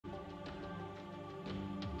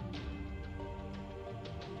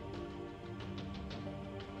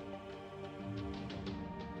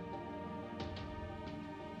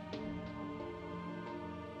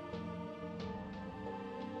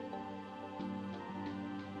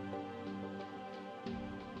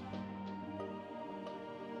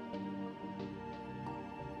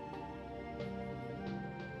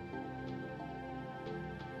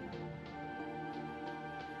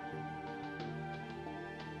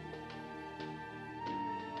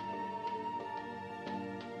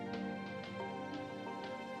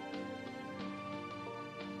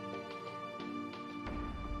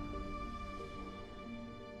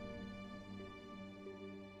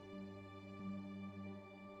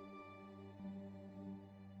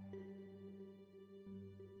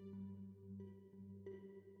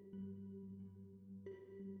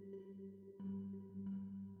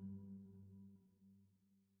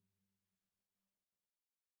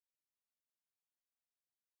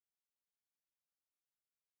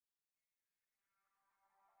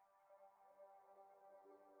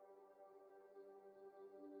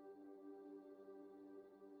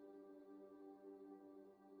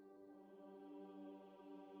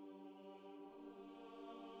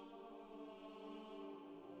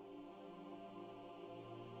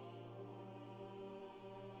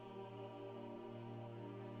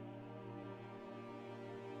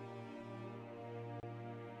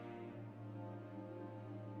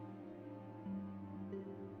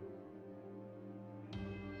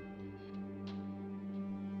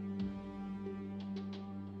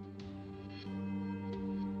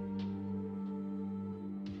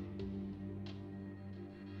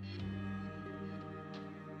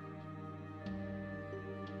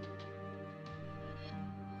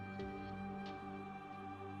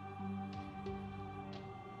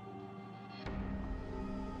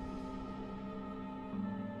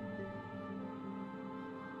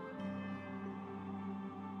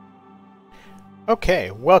Okay,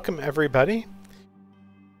 welcome everybody.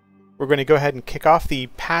 We're going to go ahead and kick off the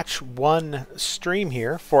patch 1 stream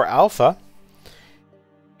here for Alpha.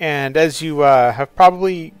 And as you have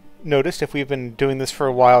probably noticed, if we've been doing this for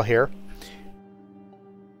a while here,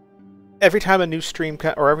 every time a new stream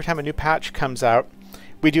or every time a new patch comes out,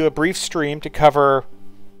 we do a brief stream to cover,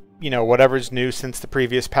 whatever's new since the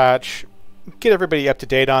previous patch, get everybody up to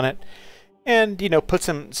date on it, and put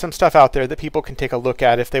some stuff out there that people can take a look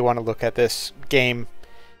at if they want to look at this game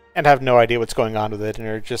and have no idea what's going on with it, and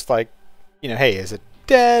are just like, hey, is it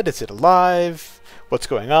dead? Is it alive? What's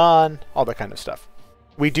going on? All that kind of stuff.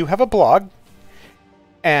 We do have a blog,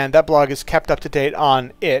 and that blog is kept up to date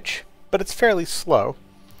on itch, but it's fairly slow.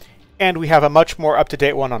 And we have a much more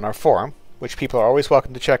up-to-date one on our forum, which people are always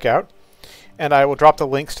welcome to check out. And I will drop the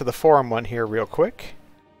links to the forum one here real quick,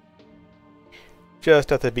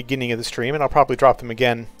 just at the beginning of the stream, and I'll probably drop them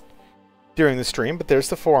again during the stream. But there's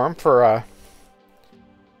the forum for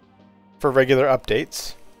regular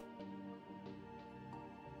updates.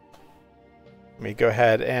 Let me go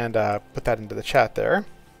ahead and put that into the chat there.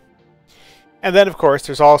 And then, of course,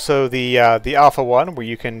 there's also the Alpha one, where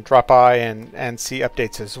you can drop by and see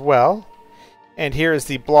updates as well. And here is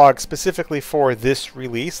the blog specifically for this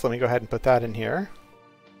release. Let me go ahead and put that in here,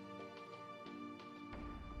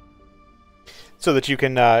 so that you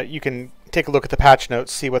can take a look at the patch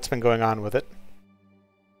notes, see what's been going on with it.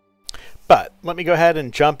 But let me go ahead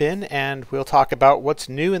and jump in, and we'll talk about what's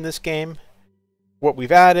new in this game, what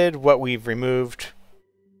we've added, what we've removed,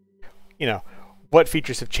 what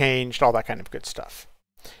features have changed, all that kind of good stuff.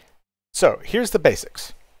 So here's the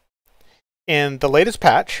basics. In the latest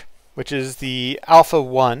patch, which is the Alpha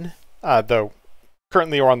 1, though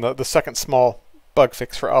currently we're on the second small bug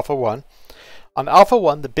fix for Alpha 1. On Alpha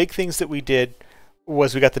 1, the big things that we did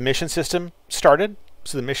was we got the mission system started.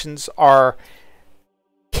 So the missions are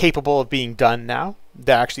capable of being done now.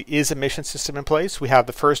 There actually is a mission system in place. We have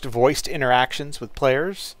the first voiced interactions with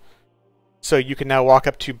players. So you can now walk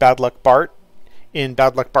up to Bad Luck Bart in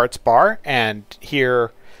Bad Luck Bart's bar and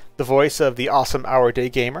hear the voice of the awesome Our Day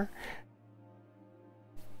Gamer.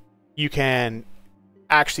 You can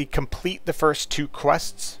actually complete the first 2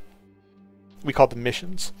 quests, we call them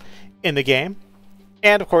missions, in the game.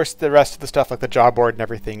 And of course the rest of the stuff like the job board and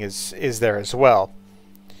everything is there as well.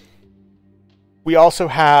 We also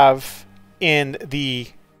have in the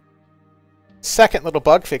second little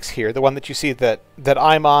bug fix here, the one that you see that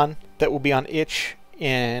I'm on, that will be on itch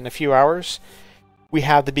in a few hours, we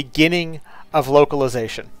have the beginning of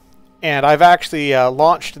localization. And I've actually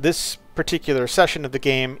launched this particular session of the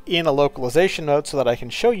game in a localization mode so that I can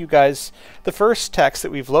show you guys the first text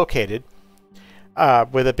that we've located,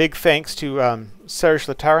 with a big thanks to Serge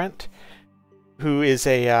Le Tarrant, who is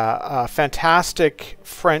a fantastic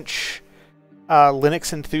French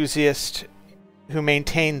Linux enthusiast who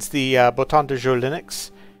maintains the Bouton de Jeu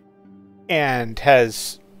Linux, and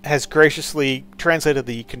has graciously translated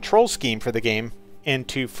the control scheme for the game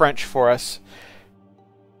into French for us,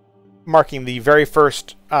 marking the very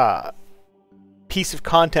first piece of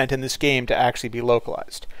content in this game to actually be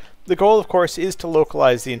localized. The goal, of course, is to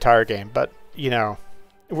localize the entire game, but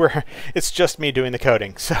it's just me doing the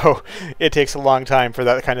coding, so it takes a long time for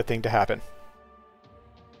that kind of thing to happen.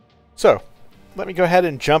 So let me go ahead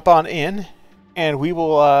and jump on in, and we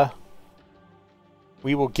will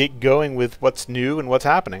get going with what's new and what's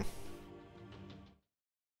happening.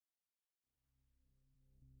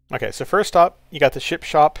 Okay, so first up, you got the ship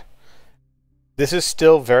shop. This is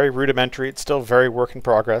still very rudimentary. It's still very work in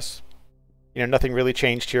progress. Nothing really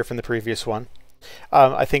changed here from the previous one.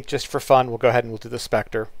 I think just for fun, we'll go ahead and we'll do the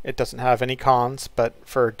Spectre. It doesn't have any cons, but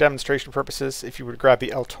for demonstration purposes, if you were to grab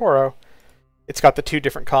the El Toro, it's got the 2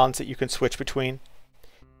 different cons that you can switch between.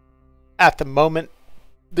 At the moment,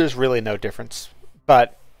 there's really no difference,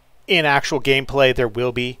 but in actual gameplay, there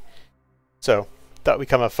will be. So that'll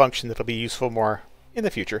become a function that'll be useful more in the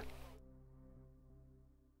future.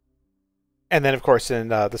 And then, of course,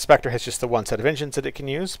 the Spectre has just the 1 set of engines that it can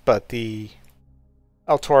use, but the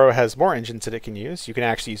El Toro has more engines that it can use. You can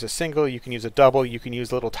actually use a single, you can use a double, you can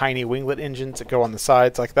use little tiny winglet engines that go on the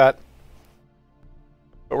sides like that.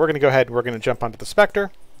 But we're going to go ahead and we're going to jump onto the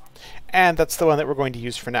Spectre, and that's the one that we're going to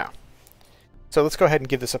use for now. So let's go ahead and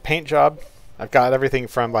give this a paint job. I've got everything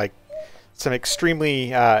from like some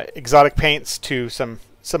extremely exotic paints to some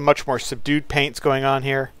much more subdued paints going on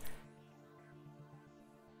here.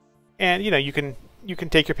 And you can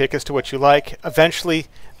take your pick as to what you like. Eventually,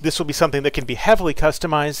 this will be something that can be heavily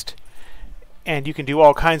customized, and you can do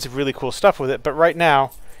all kinds of really cool stuff with it. But right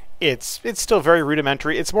now, it's still very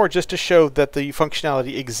rudimentary. It's more just to show that the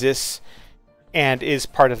functionality exists and is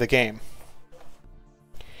part of the game.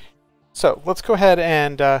 So let's go ahead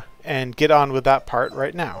and get on with that part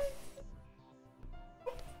right now.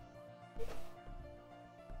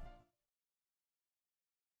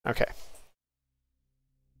 Okay.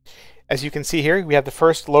 As you can see here, we have the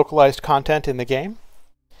first localized content in the game.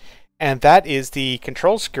 And that is the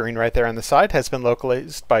control screen right there on the side has been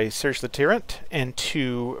localized by Serge the Tyrant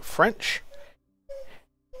into French.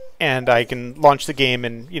 And I can launch the game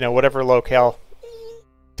in, whatever locale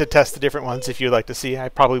to test the different ones if you'd like to see. I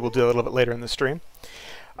probably will do a little bit later in the stream.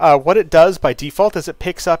 What it does by default is it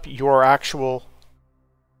picks up your actual...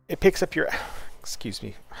 excuse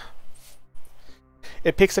me.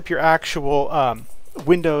 It picks up your actual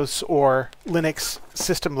Windows or Linux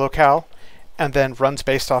system locale and then runs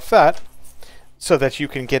based off that so that you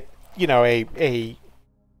can get,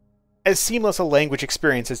 as seamless a language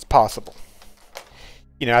experience as possible.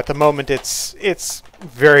 At the moment it's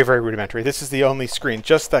very, very rudimentary. This is the only screen,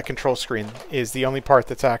 just that control screen is the only part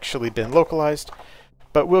that's actually been localized,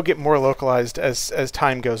 but we'll get more localized as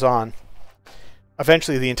time goes on.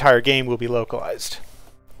 Eventually the entire game will be localized.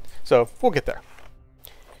 So we'll get there.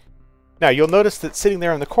 Now you'll notice that sitting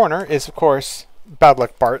there in the corner is, of course, Bad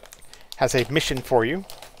Luck Bart has a mission for you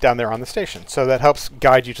down there on the station. So that helps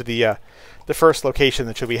guide you to the first location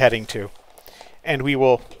that you'll be heading to. And we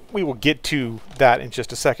will get to that in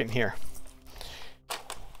just a second here.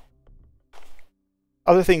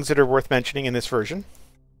 Other things that are worth mentioning in this version.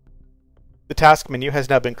 The task menu has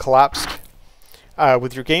now been collapsed.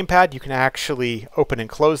 With your gamepad, you can actually open and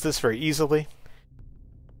close this very easily.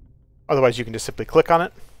 Otherwise, you can just simply click on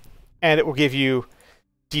it. And it will give you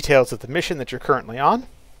details of the mission that you're currently on.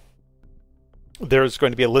 There's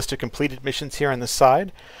going to be a list of completed missions here on the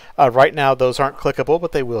side. Right now, those aren't clickable,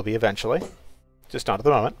 but they will be eventually. Just not at the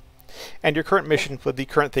moment. And your current mission with the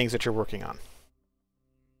current things that you're working on.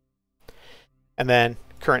 And then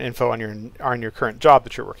current info on your current job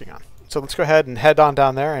that you're working on. So let's go ahead and head on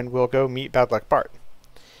down there and we'll go meet Bad Luck Bart.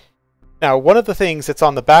 Now, one of the things that's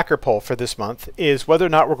on the backer poll for this month is whether or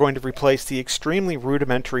not we're going to replace the extremely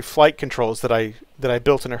rudimentary flight controls that I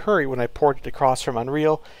built in a hurry when I ported it across from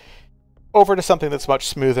Unreal over to something that's much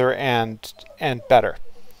smoother and better.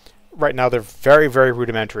 Right now they're very, very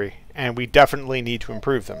rudimentary, and we definitely need to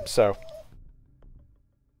improve them. So,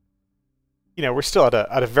 we're still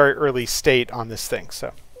at a very early state on this thing.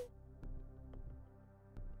 So,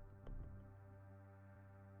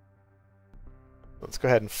 let's go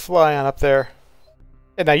ahead and fly on up there.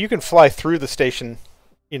 And now you can fly through the station,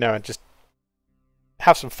 and just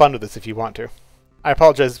have some fun with this if you want to. I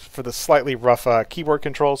apologize for the slightly rough keyboard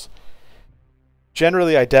controls.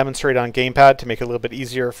 Generally, I demonstrate on gamepad to make it a little bit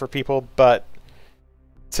easier for people, but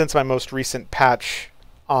since my most recent patch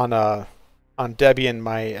on Debian,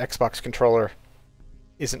 my Xbox controller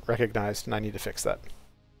isn't recognized, and I need to fix that.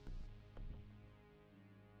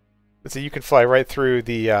 But so you can fly right through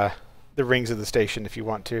the rings of the station if you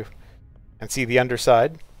want to, and see the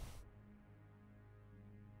underside.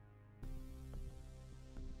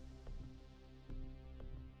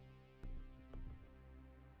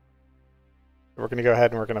 We're going to go ahead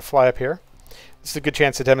and we're going to fly up here. This is a good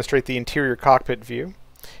chance to demonstrate the interior cockpit view.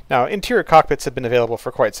 Now, interior cockpits have been available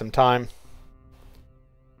for quite some time,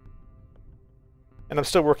 and I'm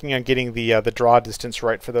still working on getting the draw distance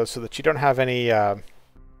right for those so that you don't have any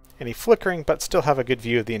flickering, but still have a good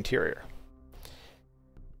view of the interior.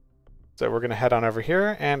 So we're going to head on over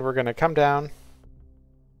here, and we're going to come down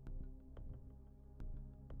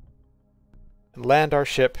and land our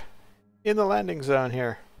ship in the landing zone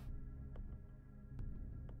here.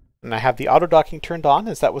 And I have the auto-docking turned on,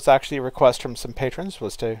 as that was actually a request from some patrons,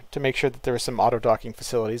 was to make sure that there were some auto-docking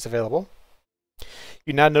facilities available.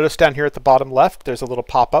 You now notice down here at the bottom left, there's a little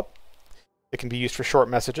pop-up. It can be used for short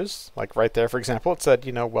messages, like right there, for example. It said,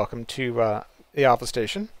 welcome to the Alpha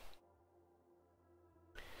Station.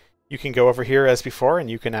 You can go over here as before,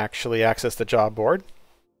 and you can actually access the job board.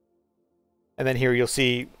 And then here you'll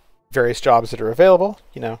see various jobs that are available.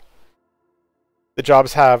 The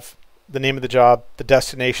jobs have the name of the job, the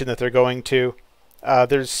destination that they're going to.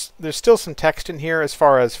 There's still some text in here as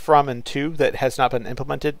far as from and to that has not been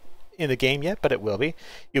implemented in the game yet, but it will be.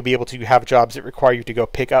 You'll be able to have jobs that require you to go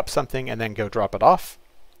pick up something and then go drop it off.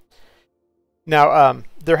 Now,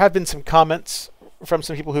 there have been some comments from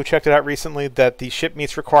some people who checked it out recently that the ship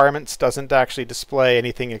meets requirements doesn't actually display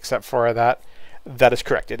anything except for that. That is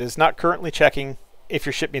correct. It is not currently checking if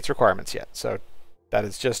your ship meets requirements yet, so that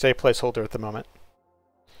is just a placeholder at the moment.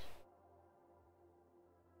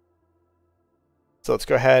 So let's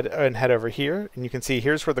go ahead and head over here, and you can see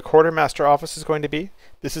here's where the quartermaster office is going to be.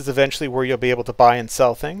 This is eventually where you'll be able to buy and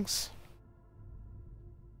sell things.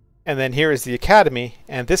 And then here is the academy,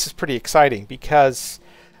 and this is pretty exciting because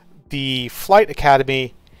the Flight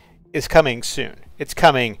Academy is coming soon. It's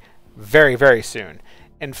coming very, very soon.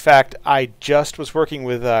 In fact, I just was working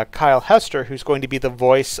with Kyle Hester, who's going to be the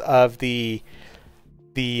voice of the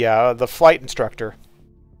flight instructor,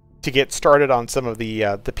 to get started on some of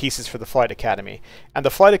the pieces for the Flight Academy. And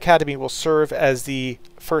the Flight Academy will serve as the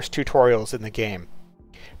first tutorials in the game.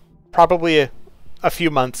 Probably a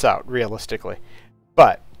few months out, realistically.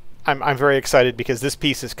 But I'm very excited because this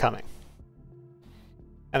piece is coming.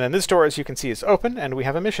 And then this door, as you can see, is open, and we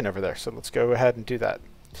have a mission over there. So let's go ahead and do that.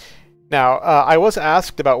 Now, I was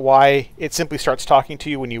asked about why it simply starts talking to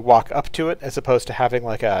you when you walk up to it, as opposed to having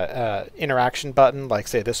like a interaction button, like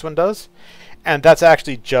say this one does. And that's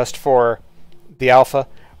actually just for the alpha.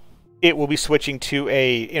 It will be switching to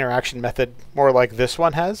a interaction method more like this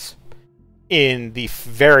one has in the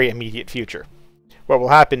very immediate future. What will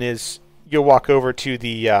happen is you'll walk over to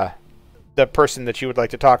the person that you would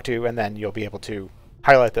like to talk to, and then you'll be able to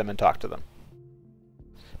highlight them and talk to them.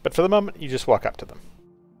 But for the moment, you just walk up to them.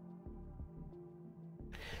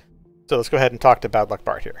 So let's go ahead and talk to Bad Luck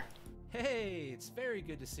Bart here. Hey, it's very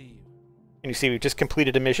good to see you. And you see we've just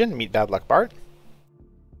completed a mission, meet Bad Luck Bart.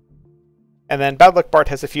 And then Bad Luck Bart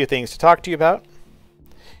has a few things to talk to you about.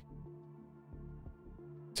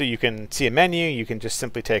 So you can see a menu, you can just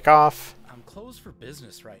simply take off. I'm closed for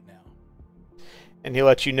business right now. And he'll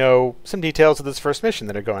let you know some details of this first mission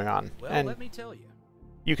that are going on. Well, and let me tell you.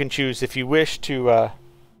 you can choose if you wish to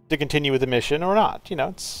continue with the mission or not. You know,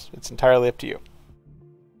 it's entirely up to you.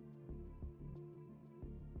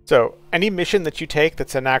 So any mission that you take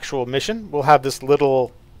that's an actual mission will have this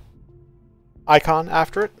little icon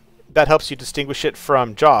after it. That helps you distinguish it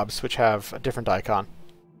from jobs, which have a different icon.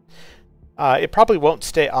 It probably won't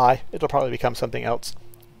stay I. It'll probably become something else.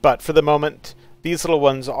 But for the moment, these little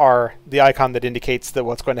ones are the icon that indicates that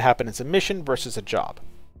what's going to happen is a mission versus a job.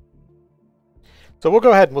 So we'll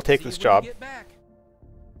go ahead and we'll take this job. Get back.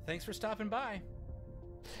 Thanks for stopping by.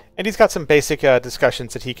 And he's got some basic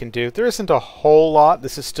discussions that he can do. There isn't a whole lot.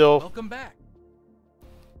 This is still... Welcome back.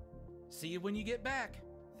 See you when you get back.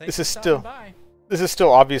 This is still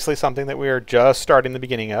obviously something that we are just starting the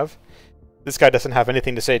beginning of. This guy doesn't have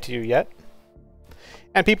anything to say to you yet.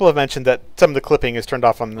 And people have mentioned that some of the clipping is turned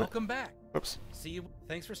off on the... Welcome back. Oops. See you.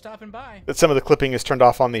 Thanks for stopping by. That some of the clipping is turned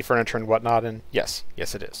off on the furniture and whatnot, and yes,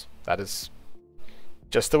 it is. That is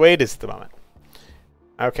just the way it is at the moment.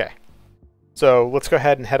 Okay. So let's go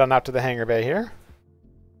ahead and head on out to the hangar bay here.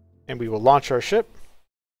 And we will launch our ship.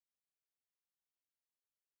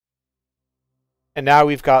 And now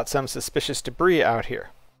we've got some suspicious debris out here.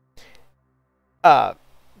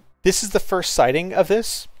 This is the first sighting of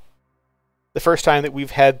this. The first time that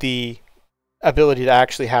we've had the ability to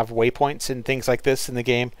actually have waypoints and things like this in the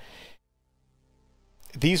game.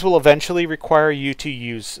 These will eventually require you to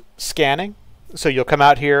use scanning. So you'll come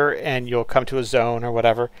out here and you'll come to a zone or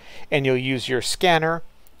whatever, and you'll use your scanner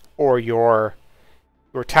or your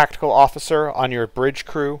tactical officer on your bridge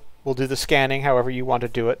crew will do the scanning however you want to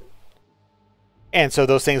do it. And so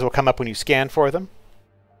those things will come up when you scan for them.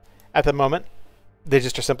 At the moment, they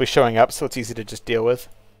just are simply showing up, so it's easy to just deal with.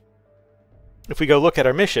 If we go look at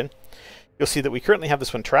our mission, you'll see that we currently have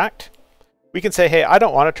this one tracked. We can say, hey, I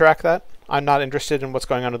don't want to track that. I'm not interested in what's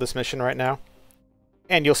going on with this mission right now.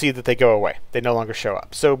 And you'll see that they go away. They no longer show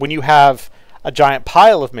up. So when you have a giant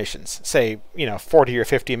pile of missions, say, 40 or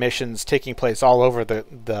 50 missions taking place all over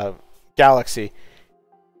the galaxy,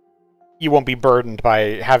 you won't be burdened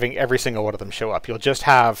by having every single one of them show up. You'll just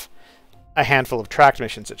have a handful of tracked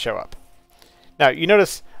missions that show up. Now, you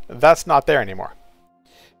notice that's not there anymore.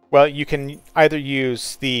 Well, you can either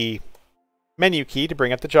use the menu key to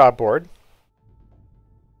bring up the job board,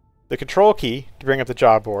 the control key to bring up the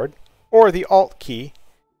job board, or the alt key,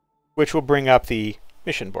 which will bring up the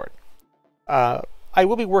mission board. I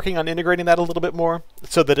will be working on integrating that a little bit more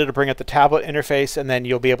so that it'll bring up the tablet interface, and then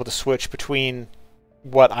you'll be able to switch between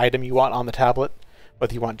what item you want on the tablet,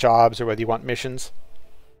 whether you want jobs or whether you want missions.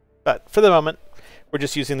 But for the moment, we're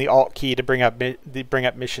just using the alt key to bring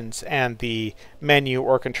up missions and the menu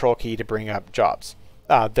or control key to bring up jobs.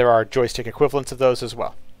 There are joystick equivalents of those as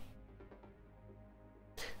well.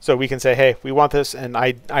 So we can say, hey, we want this, and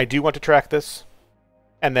I do want to track this.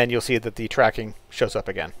 And then you'll see that the tracking shows up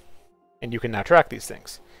again. And you can now track these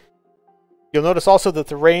things. You'll notice also that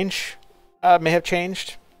the range may have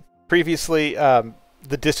changed. Previously,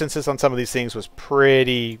 the distances on some of these things was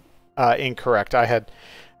pretty incorrect. I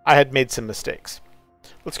had made some mistakes.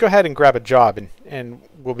 Let's go ahead and grab a job, and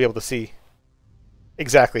we'll be able to see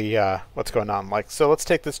exactly what's going on. So let's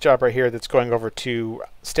take this job right here that's going over to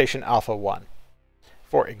Station Alpha 1,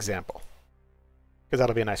 for example. Because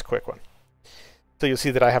that'll be a nice quick one. So you'll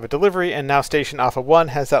see that I have a delivery, and now Station Alpha 1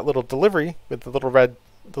 has that little delivery with the little red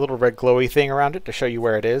glowy thing around it to show you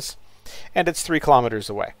where it is. And it's 3 kilometers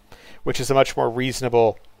away, which is a much more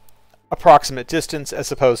reasonable approximate distance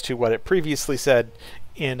as opposed to what it previously said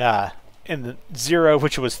in the 0,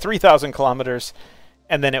 which was 3,000 kilometers,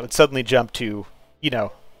 and then it would suddenly jump to,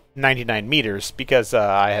 99 meters because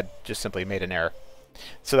I had just simply made an error.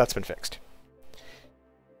 So that's been fixed.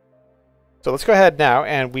 So let's go ahead now,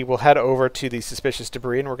 and we will head over to the suspicious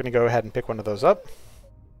debris, and we're going to go ahead and pick one of those up.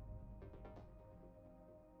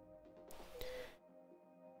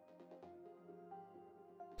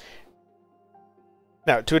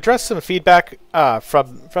 Now, to address some feedback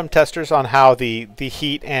from testers on how the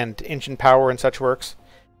heat and engine power and such works,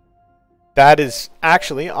 that is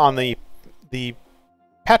actually on the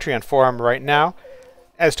Patreon forum right now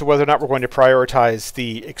as to whether or not we're going to prioritize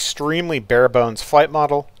the extremely bare bones flight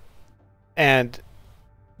model and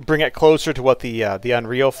bring it closer to what the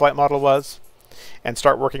Unreal flight model was and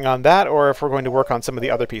start working on that, or if we're going to work on some of the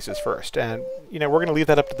other pieces first. And, we're going to leave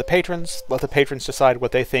that up to the patrons, let the patrons decide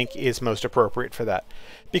what they think is most appropriate for that.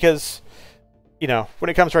 Because, when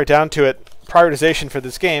it comes right down to it, prioritization for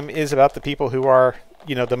this game is about the people who are,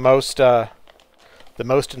 the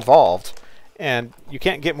most involved. And you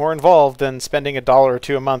can't get more involved than spending $1 or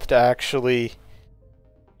 $2 a month to actually,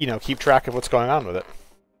 keep track of what's going on with it.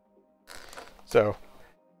 So,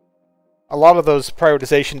 a lot of those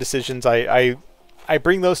prioritization decisions, I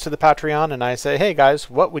bring those to the Patreon and I say, hey guys,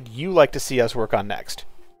 what would you like to see us work on next?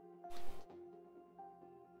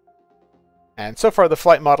 And so far the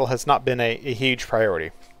flight model has not been a huge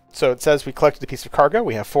priority. So it says we collected a piece of cargo.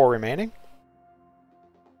 We have 4 remaining.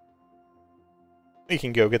 We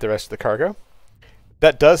can go get the rest of the cargo.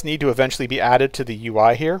 That does need to eventually be added to the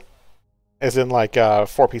UI here. As in like 4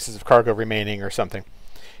 pieces of cargo remaining or something.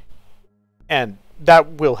 And that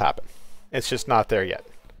will happen. It's just not there yet.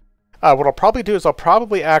 What I'll probably do is I'll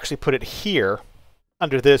probably actually put it here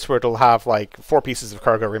under this where it'll have like 4 pieces of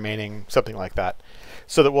cargo remaining, something like that.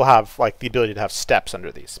 So that we'll have like the ability to have steps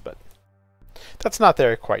under these, but that's not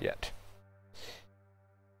there quite yet.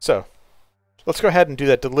 So let's go ahead and do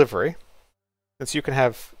that delivery. Since you can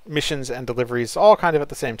have missions and deliveries all kind of at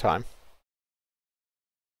the same time.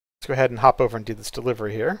 Let's go ahead and hop over and do this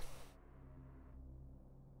delivery here.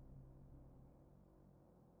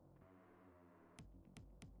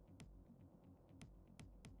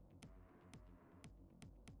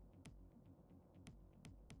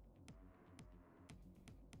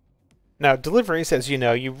 Now, deliveries, as you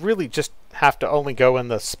know, you really just have to only go in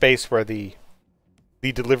the space where the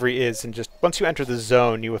delivery is, and just once you enter the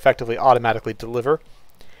zone, you effectively automatically deliver.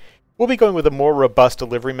 We'll be going with a more robust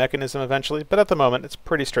delivery mechanism eventually, but at the moment, it's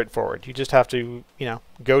pretty straightforward. You just have to,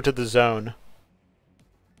 go to the zone,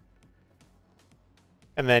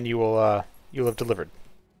 and then you'll have delivered.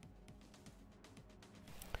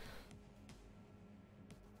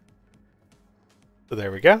 So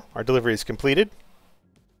there we go. Our delivery is completed.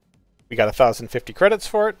 We got 1,050 credits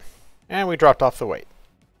for it, and we dropped off the weight.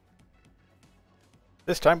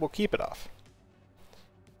 This time we'll keep it off.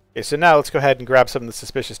 Okay, so now let's go ahead and grab some of the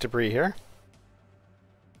suspicious debris here.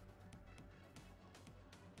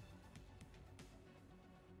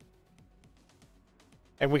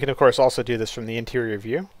 And we can of course also do this from the interior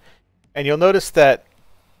view. And you'll notice that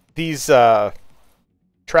these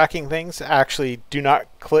tracking things actually do not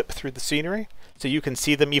clip through the scenery. So you can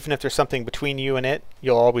see them even if there's something between you and it.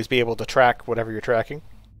 You'll always be able to track whatever you're tracking.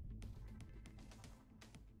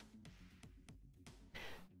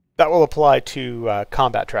 That will apply to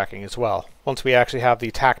combat tracking as well. Once we actually have the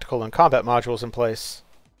tactical and combat modules in place,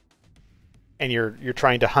 and you're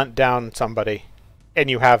trying to hunt down somebody, and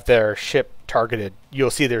you have their ship targeted, you'll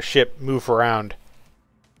see their ship move around.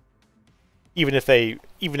 Even if they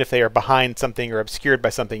are behind something or obscured by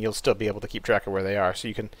something, you'll still be able to keep track of where they are. So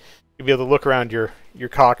you'll be able to look around your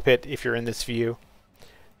cockpit if you're in this view,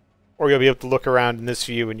 or you'll be able to look around in this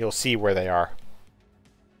view and you'll see where they are.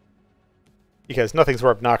 Because nothing's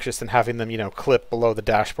more obnoxious than having them, clip below the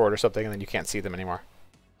dashboard or something and then you can't see them anymore.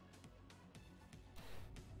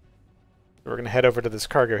 We're going to head over to this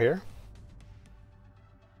cargo here.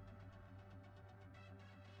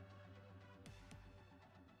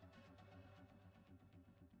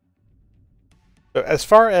 So as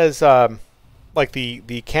far as like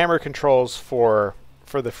the camera controls for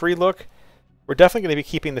the free look, we're definitely going to be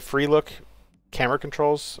keeping the free look. Camera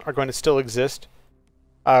controls are going to still exist.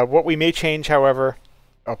 What we may change, however,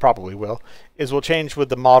 probably will, is we'll change with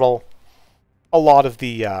the model a lot of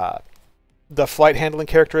the flight handling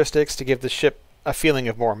characteristics to give the ship a feeling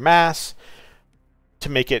of more mass, to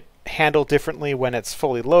make it handle differently when it's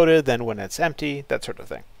fully loaded than when it's empty, that sort of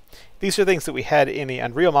thing. These are things that we had in the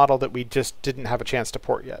Unreal model that we just didn't have a chance to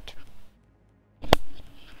port yet.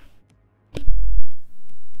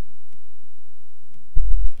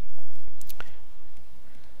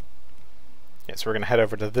 Yeah, so we're going to head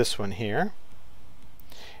over to this one here.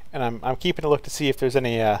 And I'm keeping a look to see if there's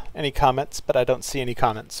any comments, but I don't see any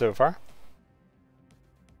comments so far.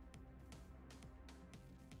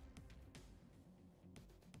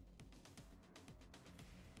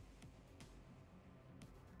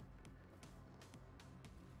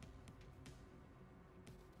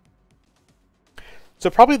 So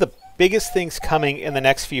probably the biggest things coming in the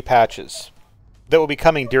next few patches that will be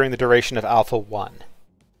coming during the duration of Alpha 1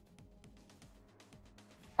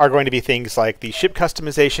 are going to be things like the ship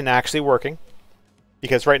customization actually working,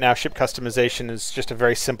 because right now ship customization is just a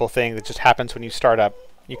very simple thing that just happens when you start up.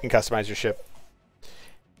 You can customize your ship.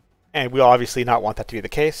 And we'll obviously not want that to be the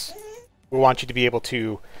case. We want you to be able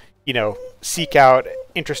to, you know, seek out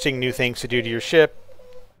interesting new things to do to your ship,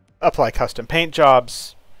 apply custom paint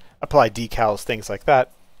jobs, apply decals, things like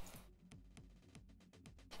that.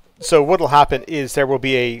 So what will happen is there will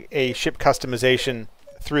be a ship customization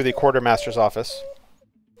through the quartermaster's office.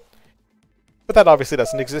 But that obviously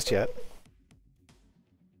doesn't exist yet.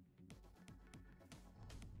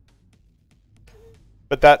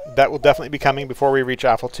 But that will definitely be coming before we reach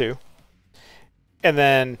Alpha 2. And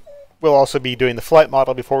then we'll also be doing the flight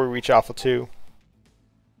model before we reach Alpha 2.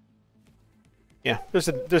 Yeah,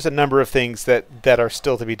 there's a number of things that are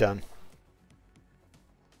still to be done.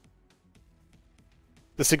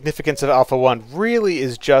 The significance of Alpha 1 really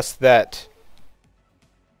is just that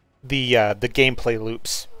the gameplay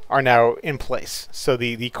loops are now in place. So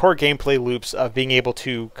the core gameplay loops of being able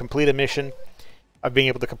to complete a mission, of being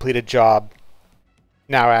able to complete a job,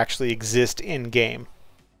 now actually exist in-game.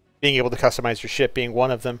 Being able to customize your ship being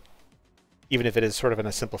one of them, even if it is sort of in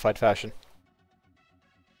a simplified fashion.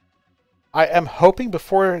 I am hoping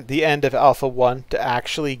before the end of Alpha 1 to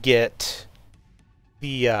actually get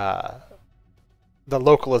the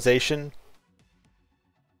localization,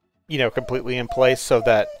 you know, completely in place, so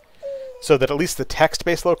that at least the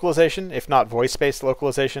text-based localization, if not voice-based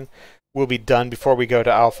localization, will be done before we go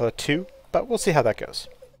to Alpha 2, but we'll see how that goes.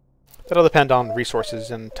 That'll depend on resources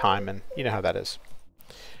and time, and you know how that is.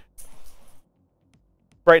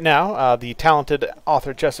 Right now, the talented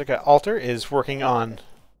author Jessica Alter is working on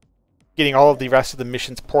getting all of the rest of the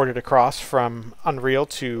missions ported across from Unreal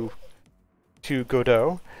to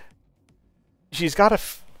Godot. She's got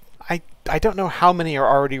I don't know how many are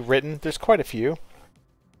already written. There's quite a few.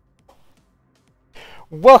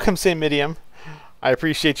 Welcome, Samidium. I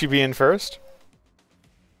appreciate you being first.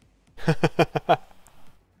 If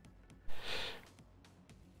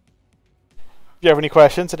you have any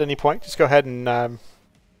questions at any point, just go ahead and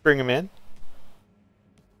bring them in.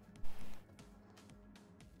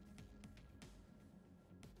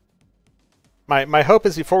 My hope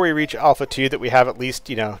is before we reach Alpha 2 that we have at least,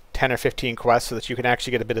 you know, 10 or 15 quests so that you can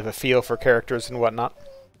actually get a bit of a feel for characters and whatnot.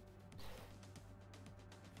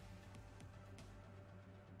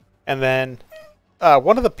 And then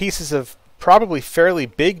one of the pieces of probably fairly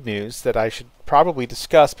big news that I should probably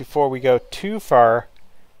discuss before we go too far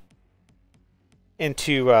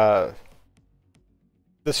into the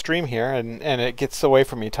stream here and it gets away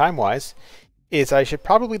from me time-wise, is I should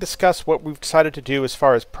probably discuss what we've decided to do as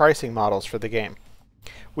far as pricing models for the game.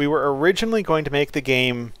 We were originally going to make the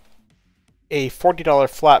game a $40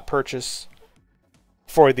 flat purchase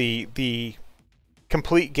for the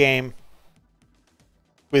complete game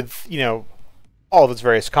with, you know, all of its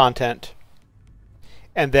various content,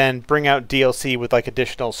 and then bring out DLC with like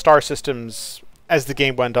additional star systems as the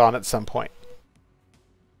game went on at some point.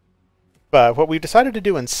 But what we've decided to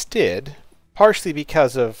do instead, partially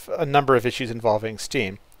because of a number of issues involving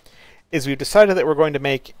Steam, is we've decided that we're going to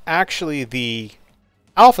make actually the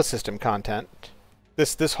alpha system content,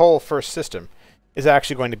 this whole first system, is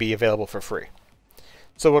actually going to be available for free.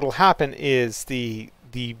 So what will happen is the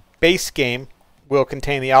base game will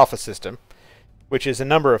contain the alpha system, which is a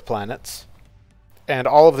number of planets, and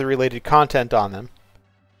all of the related content on them.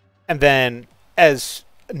 And then as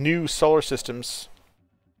new solar systems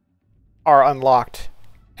are unlocked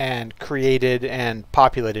and created and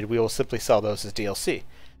populated, we will simply sell those as DLC.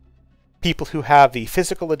 People who have the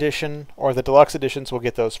physical edition or the deluxe editions will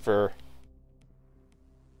get those for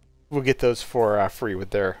free with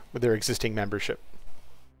their existing membership.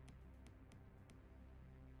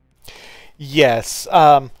 Yes,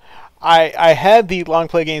 I had the Long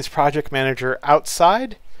Play Games project manager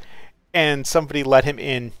outside, and somebody let him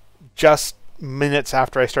in just minutes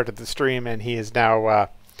after I started the stream, and he is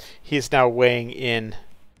now weighing in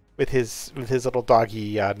with his little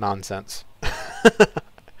doggy nonsense.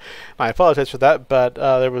 I apologize for that, but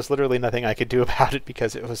there was literally nothing I could do about it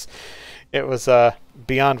because it was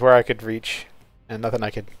beyond where I could reach, and nothing I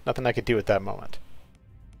could do at that moment.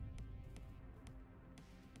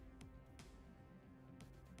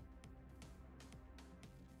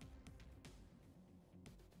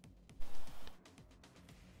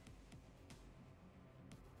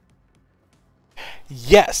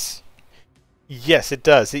 Yes. Yes, it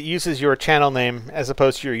does. It uses your channel name as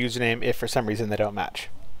opposed to your username if for some reason they don't match.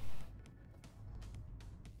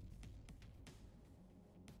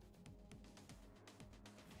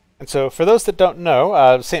 And so for those that don't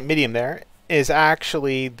know, St. Medium there is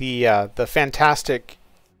actually the fantastic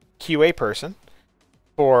QA person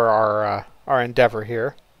for our endeavor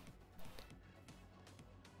here.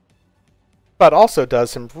 But also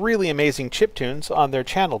does some really amazing chiptunes on their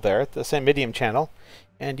channel there, the St. Medium channel,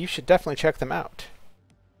 and you should definitely check them out.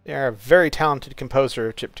 They are a very talented composer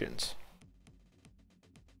of chiptunes.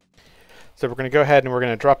 So we're going to go ahead and we're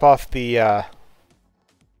going to drop off the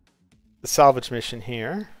salvage mission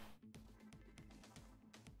here.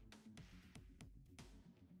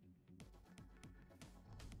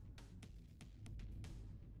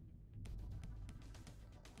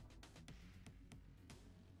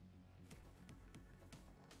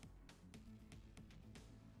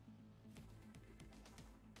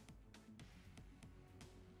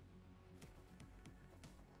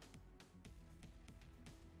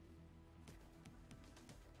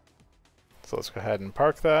 So let's go ahead and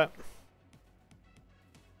park that.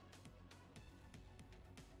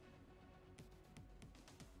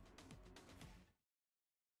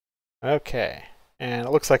 Okay, and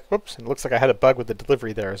it looks like, whoops, and it looks like I had a bug with the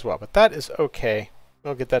delivery there as well, but that is okay.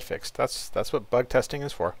 We'll get that fixed. That's what bug testing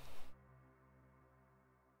is for.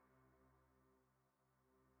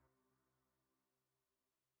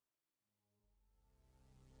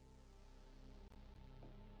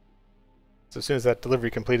 So as soon as that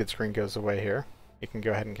delivery completed screen goes away here, you can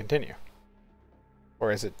go ahead and continue.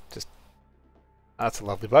 Or is it just... That's a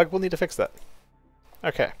lovely bug. We'll need to fix that.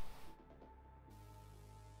 Okay.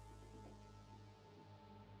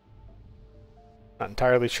 Not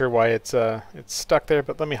entirely sure why it's stuck there,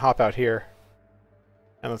 but let me hop out here.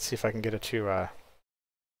 And let's see if I can get it to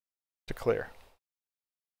clear.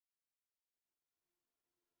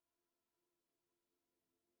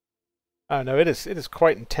 No, it is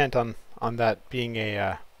quite intent on that being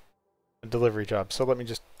a delivery job. So let me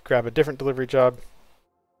just grab a different delivery job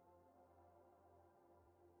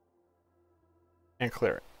and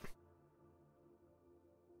clear it.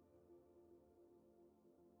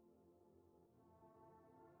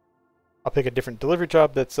 I'll pick a different delivery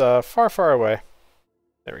job that's far, far away.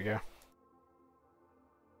 There we go.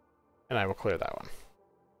 And I will clear that one.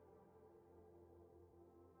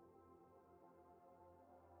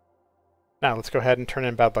 Now let's go ahead and turn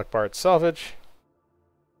in Bad Luck Bard's salvage.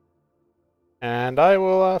 And I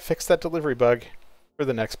will fix that delivery bug for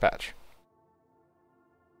the next patch.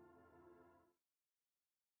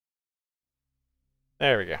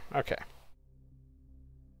 There we go. Okay.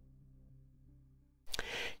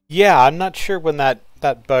 Yeah, I'm not sure when that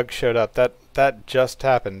bug showed up. That just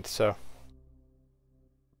happened, so.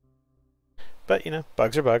 But, you know,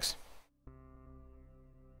 bugs are bugs.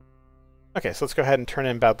 Okay, so let's go ahead and turn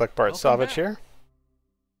in Bad Luck Bard's salvage here.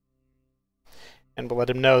 And we'll let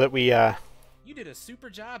him know that we You did a super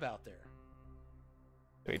job out there.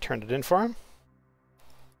 we turned it in for him.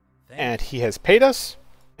 Thanks. And he has paid us,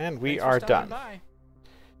 and we Thanks for are stopping done. by.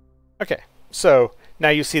 Okay, so now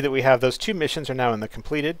you see that we have those two missions are now in the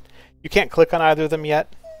completed. You can't click on either of them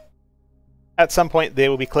yet. At some point they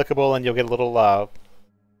will be clickable and you'll get a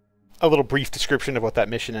little brief description of what that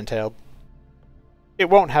mission entailed. It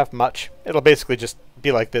won't have much. It'll basically just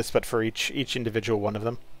be like this, but for each individual one of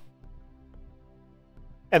them.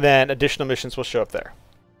 And then additional missions will show up there.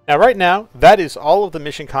 Now right now, that is all of the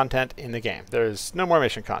mission content in the game. There's no more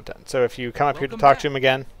mission content. So if you come up here to talk to him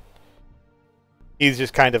again, he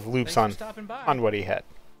just kind of loops on what he had.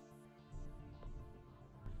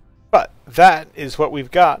 But that is what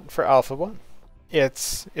we've got for Alpha 1.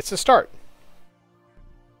 It's a start.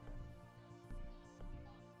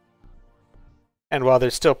 And while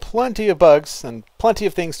there's still plenty of bugs and plenty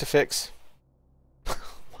of things to fix,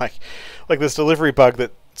 like this delivery bug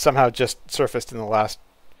that somehow just surfaced in the last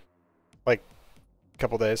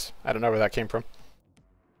couple days. I don't know where that came from.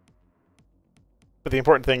 But the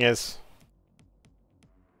important thing is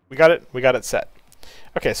we got it set.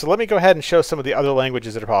 Okay, so let me go ahead and show some of the other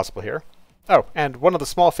languages that are possible here. Oh, and one of the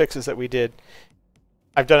small fixes that we did,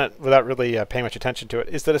 I've done it without really paying much attention to it,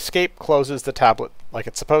 is that escape closes the tablet like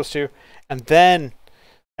it's supposed to, and then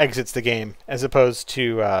exits the game, as opposed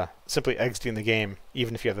to simply exiting the game,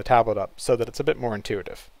 even if you have the tablet up, so that it's a bit more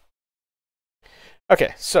intuitive.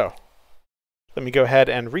 Okay, so let me go ahead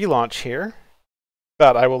and relaunch here,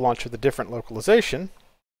 but I will launch with a different localization,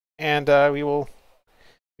 and we will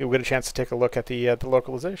get a chance to take a look at the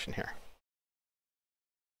localization here.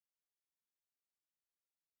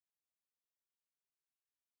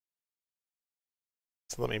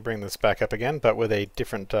 So let me bring this back up again, but with a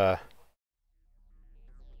different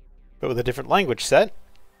language set,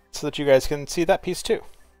 so that you guys can see that piece too.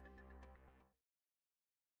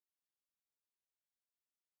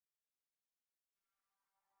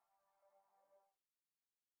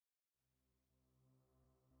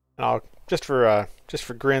 And I'll just for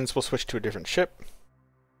grins, we'll switch to a different ship.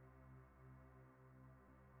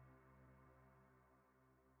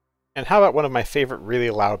 And how about one of my favorite really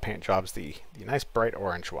loud paint jobs, the nice bright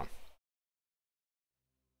orange one.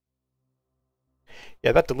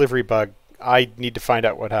 Yeah, that delivery bug, I need to find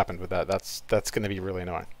out what happened with that. That's going to be really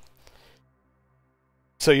annoying.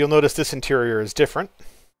 So you'll notice this interior is different.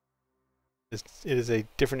 It is a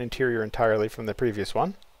different interior entirely from the previous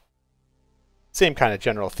one. Same kind of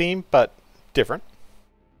general theme, but different.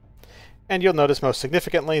 And you'll notice most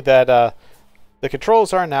significantly that the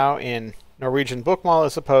controls are now in Norwegian Bokmål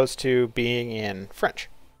as opposed to being in French.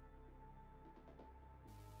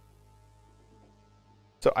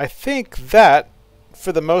 So I think that,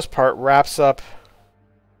 for the most part, wraps up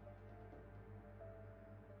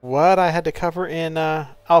what I had to cover in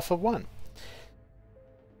Alpha 1.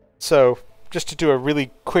 So just to do a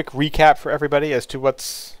really quick recap for everybody as to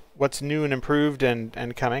what's new and improved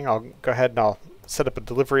and coming, I'll go ahead and I'll set up a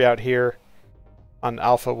delivery out here on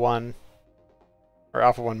Alpha 1, or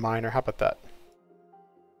Alpha 1 Minor. How about that?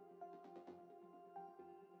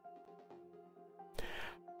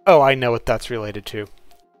 Oh, I know what that's related to.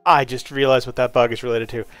 I just realized what that bug is related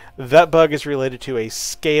to. That bug is related to a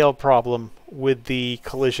scale problem with the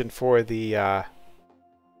collision for the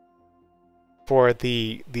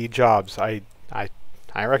jobs. I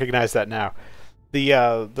recognize that now.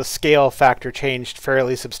 The scale factor changed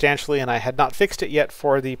fairly substantially, and I had not fixed it yet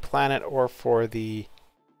for the planet or for the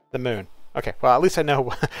moon. Okay, well, at least I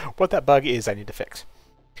know what that bug is I need to fix.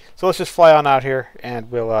 So let's just fly on out here, and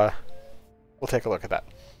we'll take a look at that.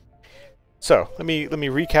 So let me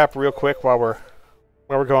recap real quick while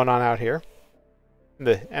we're going on out here.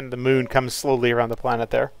 And the moon comes slowly around the planet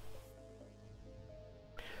there.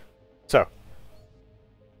 So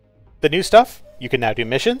the new stuff, you can now do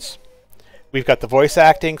missions. We've got the voice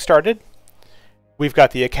acting started. We've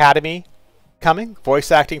got the Academy coming.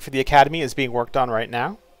 Voice acting for the Academy is being worked on right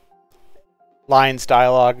now. Lines,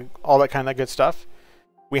 dialogue, all that kind of good stuff.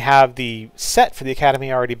 We have the set for the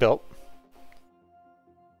Academy already built.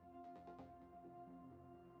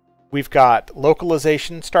 We've got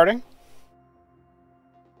localization starting.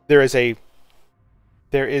 There is a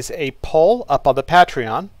poll up on the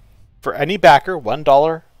Patreon for any backer,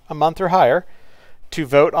 $1 a month or higher, to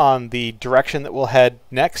vote on the direction that we'll head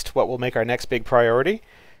next, what will make our next big priority.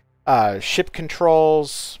 Ship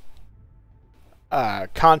controls,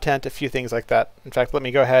 content, a few things like that. In fact, let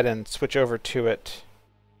me go ahead and switch over to it.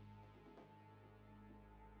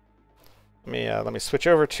 Let me switch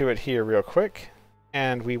over to it here real quick,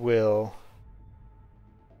 and we will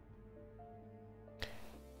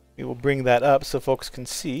bring that up so folks can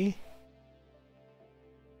see.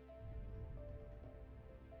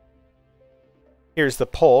 Here's the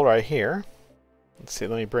poll right here. Let's see,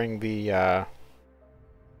 let me bring the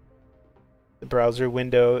browser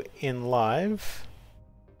window in live.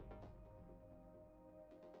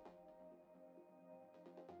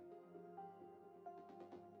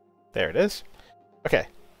 There it is. Okay.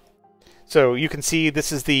 So you can see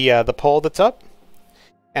this is the poll that's up.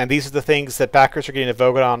 And these are the things that backers are getting to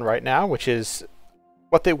vote on right now, which is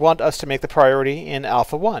what they want us to make the priority in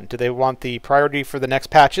Alpha 1. Do they want the priority for the next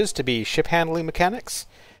patches to be ship handling mechanics,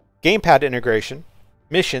 gamepad integration,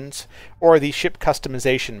 missions, or the ship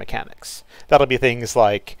customization mechanics? That'll be things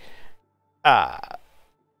like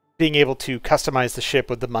being able to customize the ship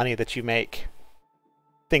with the money that you make.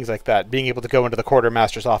 Things like that. Being able to go into the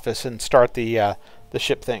quartermaster's office and start the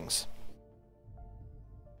ship things.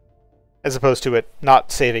 As opposed to it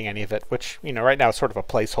not saving any of it, which, you know, right now is sort of a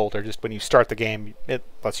placeholder. Just when you start the game, it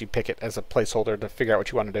lets you pick it as a placeholder to figure out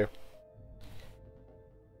what you want to do.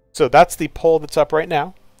 So that's the poll that's up right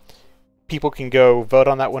now. People can go vote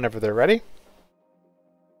on that whenever they're ready.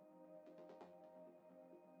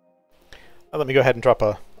 Let me go ahead and drop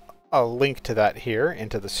a link to that here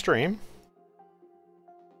into the stream.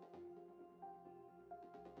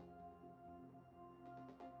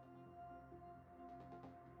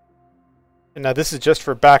 And now this is just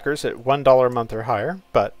for backers at $1 a month or higher,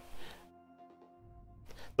 but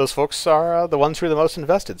those folks are the ones who are the most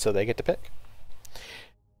invested, so they get to pick.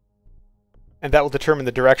 And that will determine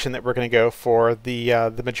the direction that we're going to go for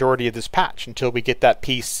the majority of this patch until we get that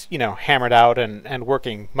piece, you know, hammered out and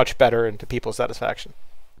working much better and to people's satisfaction.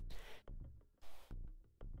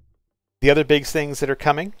 The other big things that are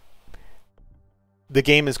coming, the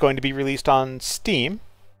game is going to be released on Steam.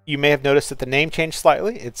 You may have noticed that the name changed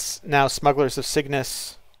slightly. It's now Smugglers of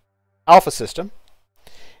Cygnus Alpha System,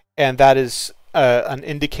 and that is an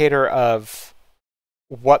indicator of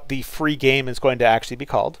what the free game is going to actually be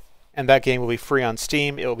called. And that game will be free on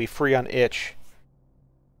Steam. It will be free on itch.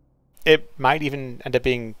 It might even end up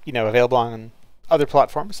being, you know, available on other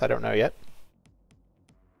platforms. I don't know yet.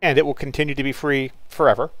 And it will continue to be free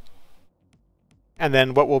forever. And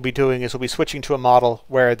then what we'll be doing is we'll be switching to a model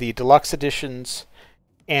where the deluxe editions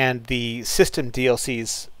and the system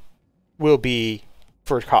DLCs will be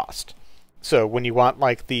for cost. So when you want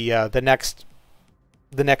like the next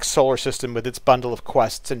solar system with its bundle of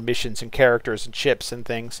quests and missions and characters and ships and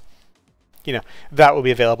things, you know, that will be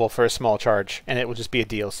available for a small charge, and it will just be a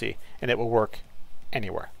DLC, and it will work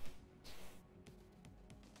anywhere.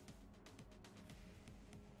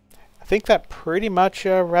 I think that pretty much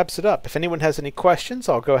wraps it up. If anyone has any questions,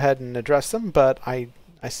 I'll go ahead and address them, but I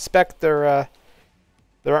suspect there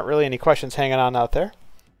aren't really any questions hanging on out there.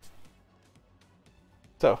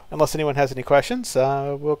 So, unless anyone has any questions,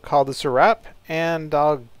 we'll call this a wrap, and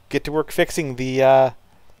I'll get to work fixing the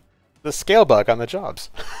scale bug on the jobs.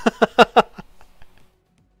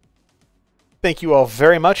 Thank you all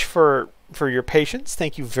very much for your patience.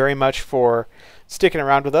 Thank you very much for sticking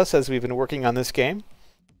around with us as we've been working on this game.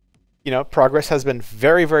 You know, progress has been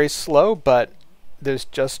very, very slow, but there's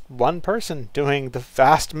just one person doing the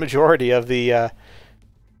vast majority of the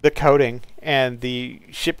coding and the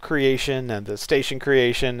ship creation and the station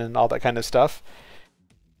creation and all that kind of stuff.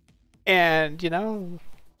 And, you know,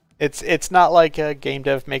 it's not like game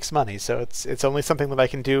dev makes money, so it's only something that I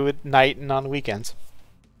can do at night and on weekends.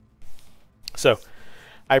 So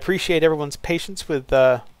I appreciate everyone's patience with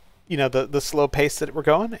you know, the slow pace that we're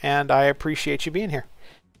going, and I appreciate you being here.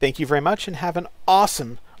 Thank you very much, and have an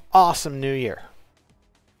awesome, awesome new year.